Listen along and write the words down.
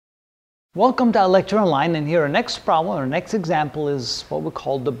Welcome to Lecture Online, and here our next problem, our next example is what we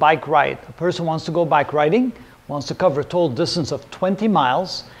call the bike ride. A person wants to go bike riding, wants to cover a total distance of 20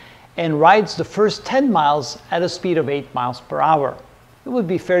 miles, and rides the first 10 miles at a speed of 8 miles per hour. It would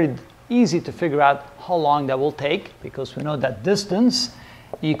be fairly easy to figure out how long that will take, because we know that distance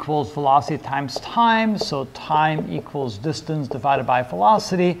equals velocity times time, so time equals distance divided by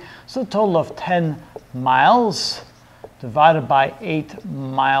velocity, so a total of 10 miles divided by 8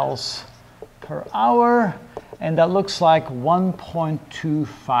 miles per hour, and that looks like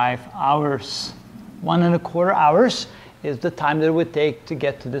 1.25 hours. 1.25 hours is the time that it would take to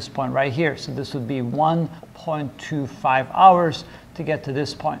get to this point right here. So this would be 1.25 hours to get to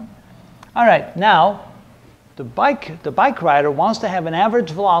this point. All right, now the bike rider wants to have an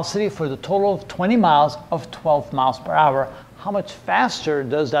average velocity for the total of 20 miles of 12 miles per hour. How much faster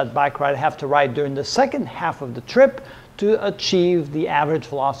does that bike rider have to ride during the second half of the trip to achieve the average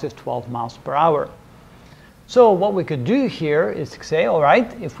velocity of 12 miles per hour? So what we could do here is to say, all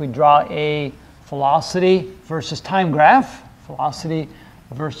right, if we draw a velocity versus time graph, velocity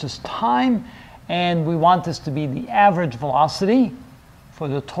versus time, and we want this to be the average velocity for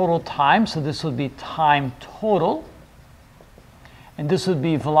the total time, so this would be time total, and this would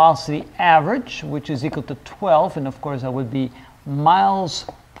be velocity average, which is equal to 12, and of course that would be miles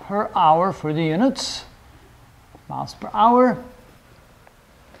per hour for the units. Miles per hour.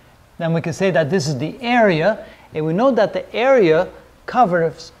 Then we can say that this is the area, and we know that the area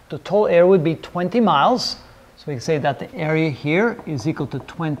covers, the total area would be 20 miles. So we can say that the area here is equal to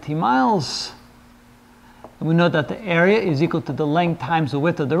 20 miles. And we know that the area is equal to the length times the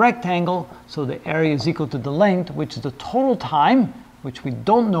width of the rectangle. So the area is equal to the length, which is the total time, which we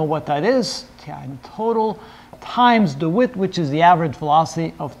don't know what that is, time total, times the width, which is the average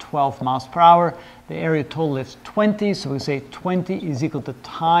velocity of 12 miles per hour. The area total is 20, so we say 20 is equal to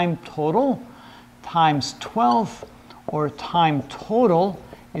time total times 12, or time total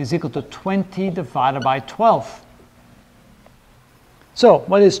is equal to 20 divided by 12. So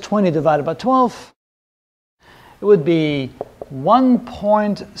what is 20 divided by 12? It would be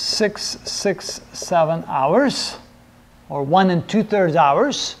 1.667 hours, or 1 2/3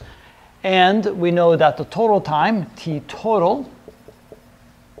 hours. And we know that the total time, T total,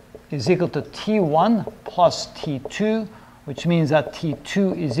 is equal to T1 plus T2, which means that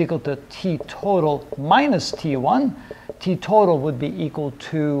T2 is equal to T total minus T1. T total would be equal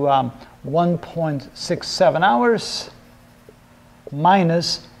to 1.67 hours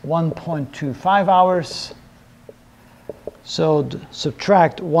minus 1.25 hours. So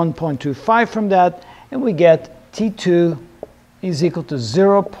subtract 1.25 from that, and we get T2 is equal to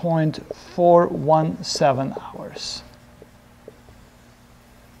 0.417 hours.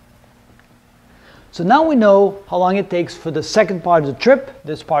 So now we know how long it takes for the second part of the trip.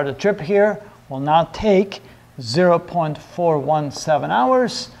 This part of the trip here will now take 0.417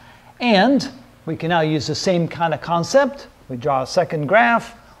 hours. And we can now use the same kind of concept. We draw a second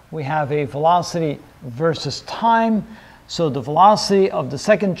graph. We have a velocity versus time. So the velocity of the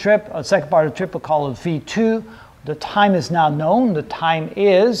second part of the trip, we'll call it V2. The time is now known. The time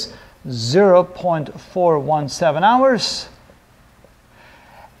is 0.417 hours.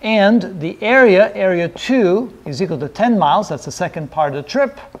 And the area 2, is equal to 10 miles. That's the second part of the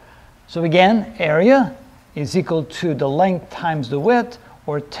trip. So again, area is equal to the length times the width,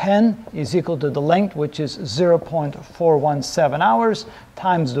 or 10 is equal to the length, which is 0.417 hours,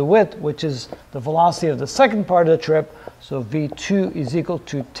 times the width, which is the velocity of the second part of the trip. So V2 is equal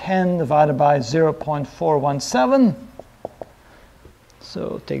to 10 divided by 0.417.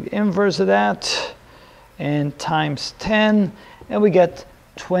 So take the inverse of that, and times 10, and we get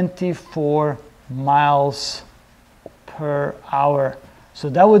 24 miles per hour. So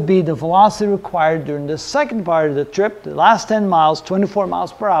that would be the velocity required during the second part of the trip, the last 10 miles, 24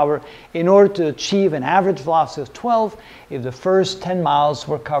 miles per hour, in order to achieve an average velocity of 12 if the first 10 miles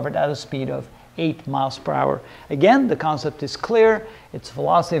were covered at a speed of 8 miles per hour. Again, the concept is clear. It's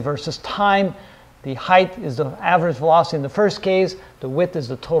velocity versus time. The height is the average velocity in the first case. The width is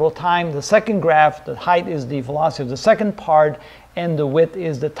the total time. The second graph, the height is the velocity of the second part, and the width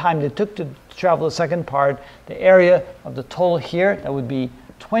is the time they took to travel the second part. The area of the total here, that would be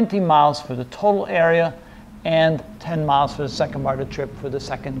 20 miles for the total area, and 10 miles for the second part of the trip for the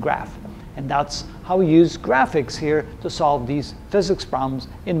second graph. And that's how we use graphics here to solve these physics problems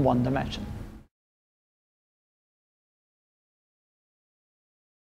in one dimension.